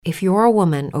If you're a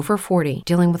woman over 40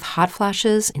 dealing with hot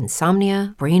flashes,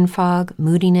 insomnia, brain fog,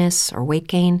 moodiness, or weight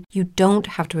gain, you don't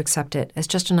have to accept it as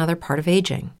just another part of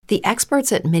aging. The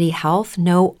experts at MIDI Health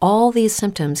know all these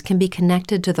symptoms can be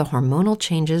connected to the hormonal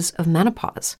changes of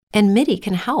menopause. And MIDI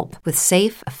can help with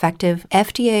safe, effective,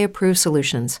 FDA-approved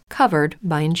solutions covered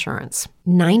by insurance.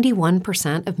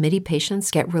 91% of MIDI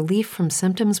patients get relief from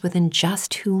symptoms within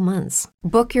just 2 months.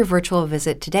 Book your virtual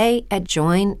visit today at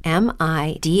joinmidi.com.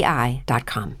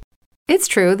 It's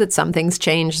true that some things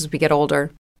change as we get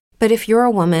older. But if you're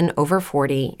a woman over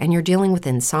 40 and you're dealing with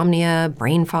insomnia,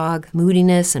 brain fog,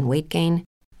 moodiness, and weight gain,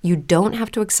 you don't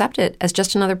have to accept it as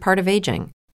just another part of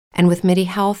aging. And with MIDI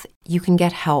Health, you can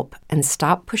get help and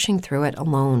stop pushing through it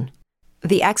alone.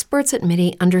 The experts at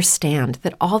MIDI understand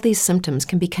that all these symptoms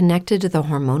can be connected to the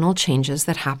hormonal changes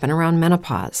that happen around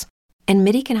menopause, and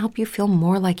MIDI can help you feel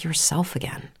more like yourself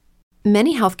again.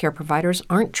 Many healthcare providers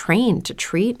aren't trained to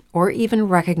treat or even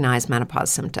recognize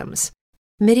menopause symptoms.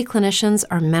 MIDI clinicians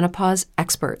are menopause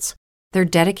experts. They're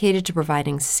dedicated to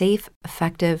providing safe,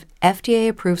 effective,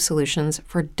 FDA-approved solutions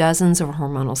for dozens of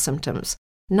hormonal symptoms,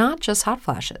 not just hot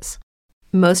flashes.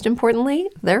 Most importantly,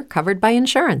 they're covered by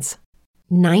insurance.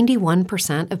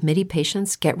 91% of MIDI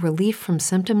patients get relief from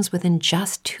symptoms within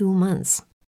just 2 months.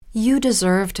 You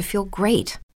deserve to feel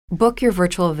great. Book your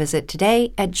virtual visit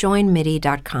today at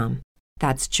joinmidi.com.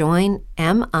 That's joinmidi.com.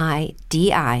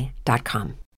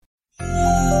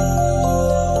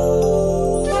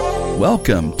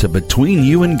 Welcome to Between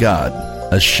You and God,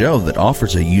 a show that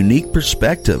offers a unique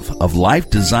perspective of life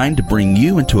designed to bring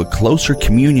you into a closer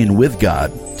communion with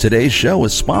God. Today's show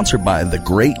is sponsored by The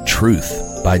Great Truth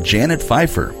by Janet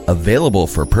Pfeiffer, available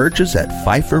for purchase at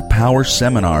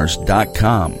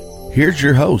PfeifferPowerSeminars.com. Here's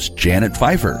your host, Janet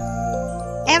Pfeiffer.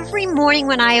 Every morning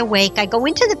when I awake, I go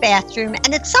into the bathroom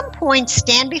and at some point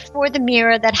stand before the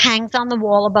mirror that hangs on the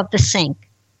wall above the sink.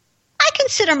 I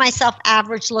consider myself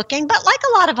average looking, but like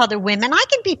a lot of other women, I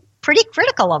can be pretty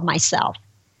critical of myself.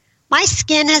 My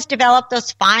skin has developed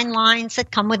those fine lines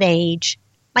that come with age.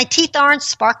 My teeth aren't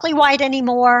sparkly white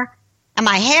anymore, and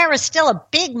my hair is still a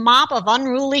big mop of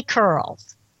unruly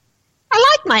curls. I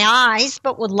like my eyes,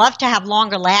 but would love to have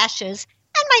longer lashes,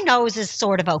 and my nose is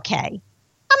sort of okay.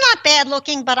 I'm not bad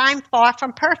looking, but I'm far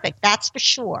from perfect, that's for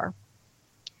sure.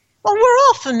 Well, we're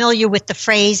all familiar with the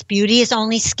phrase, beauty is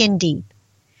only skin deep.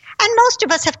 And most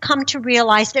of us have come to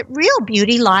realize that real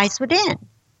beauty lies within.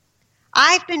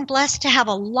 I've been blessed to have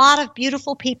a lot of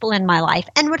beautiful people in my life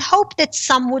and would hope that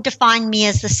some would define me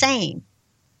as the same.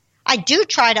 I do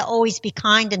try to always be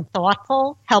kind and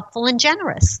thoughtful, helpful and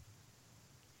generous.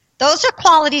 Those are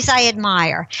qualities I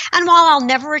admire, and while I'll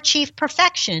never achieve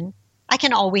perfection, I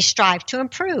can always strive to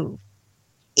improve.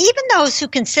 Even those who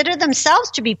consider themselves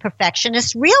to be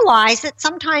perfectionists realize that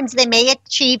sometimes they may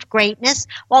achieve greatness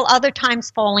while other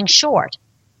times falling short.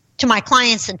 To my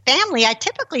clients and family, I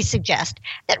typically suggest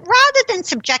that rather than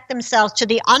subject themselves to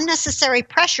the unnecessary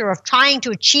pressure of trying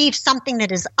to achieve something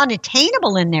that is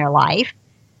unattainable in their life,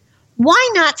 why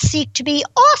not seek to be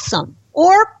awesome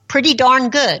or pretty darn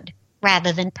good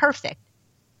rather than perfect?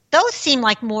 Those seem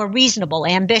like more reasonable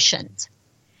ambitions.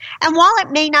 And while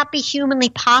it may not be humanly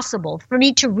possible for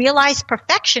me to realize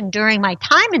perfection during my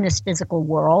time in this physical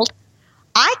world,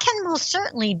 I can most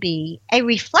certainly be a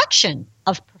reflection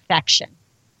of perfection.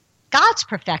 God's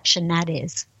perfection, that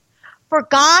is. For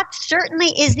God certainly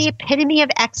is the epitome of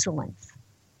excellence.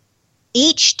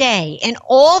 Each day, in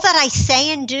all that I say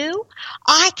and do,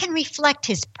 I can reflect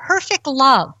His perfect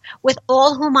love with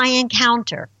all whom I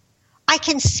encounter. I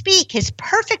can speak His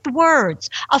perfect words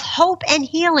of hope and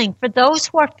healing for those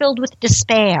who are filled with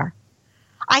despair.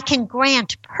 I can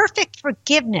grant perfect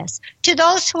forgiveness to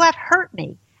those who have hurt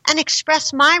me and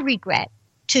express my regret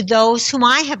to those whom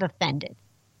I have offended.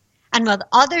 And when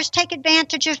others take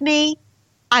advantage of me,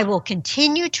 I will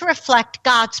continue to reflect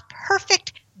God's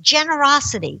perfect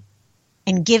generosity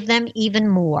and give them even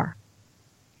more.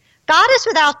 God is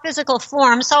without physical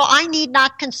form, so I need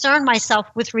not concern myself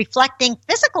with reflecting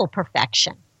physical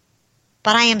perfection.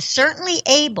 But I am certainly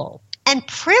able and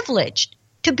privileged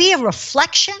to be a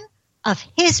reflection of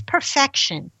His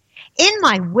perfection in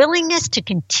my willingness to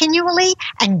continually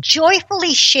and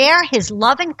joyfully share His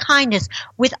love and kindness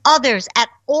with others at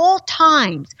all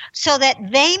times so that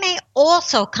they may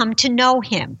also come to know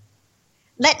Him.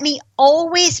 Let me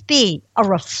always be a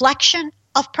reflection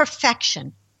of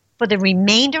perfection for the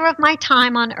remainder of my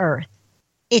time on earth.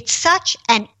 It's such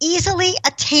an easily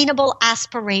attainable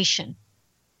aspiration.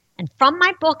 And from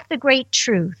my book, The Great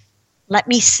Truth, let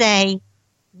me say,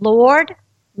 Lord,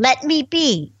 let me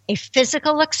be a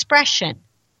physical expression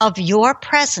of your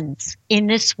presence in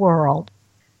this world.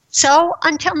 So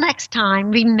until next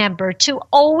time, remember to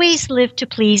always live to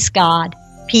please God.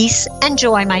 Peace and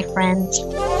joy, my friends.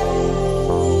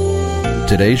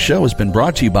 Today's show has been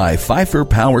brought to you by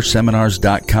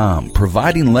PfeifferPowerSeminars.com,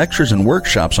 providing lectures and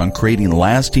workshops on creating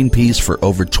lasting peace for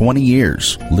over 20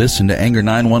 years. Listen to Anger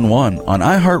 911 on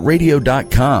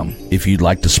iHeartRadio.com. If you'd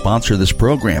like to sponsor this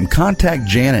program, contact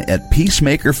Janet at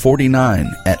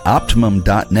Peacemaker49 at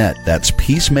Optimum.net. That's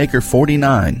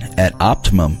Peacemaker49 at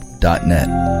Optimum.net.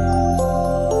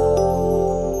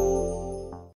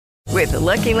 With the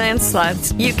Lucky Land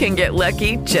Slots, you can get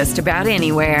lucky just about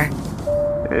anywhere.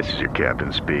 This is your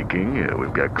captain speaking.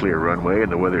 We've got clear runway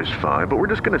and the weather's fine, but we're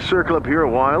just going to circle up here a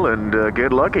while and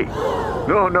get lucky.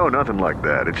 No, nothing like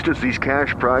that. It's just these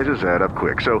cash prizes add up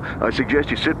quick. So I suggest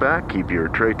you sit back, keep your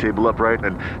tray table upright,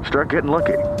 and start getting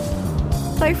lucky.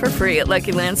 Play for free at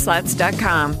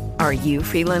LuckyLandSlots.com. Are you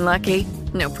feeling lucky?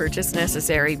 No purchase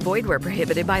necessary. Void where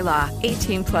prohibited by law.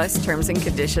 18 plus terms and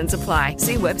conditions apply.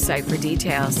 See website for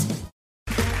details.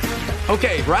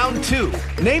 Okay, round two.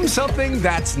 Name something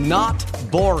that's not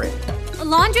boring. A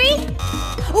laundry?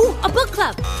 Ooh, a book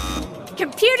club.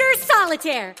 Computer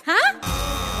solitaire, huh?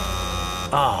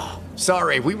 Ah,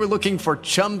 sorry, we were looking for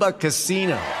Chumba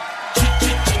Casino.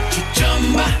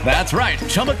 That's right,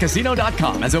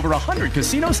 ChumbaCasino.com has over 100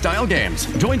 casino-style games.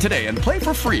 Join today and play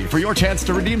for free for your chance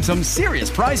to redeem some serious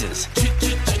prizes.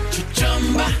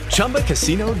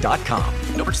 ChumbaCasino.com.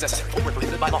 No purchase necessary. Void where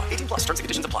prohibited by law. 18 plus terms and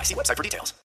conditions apply. See website for details.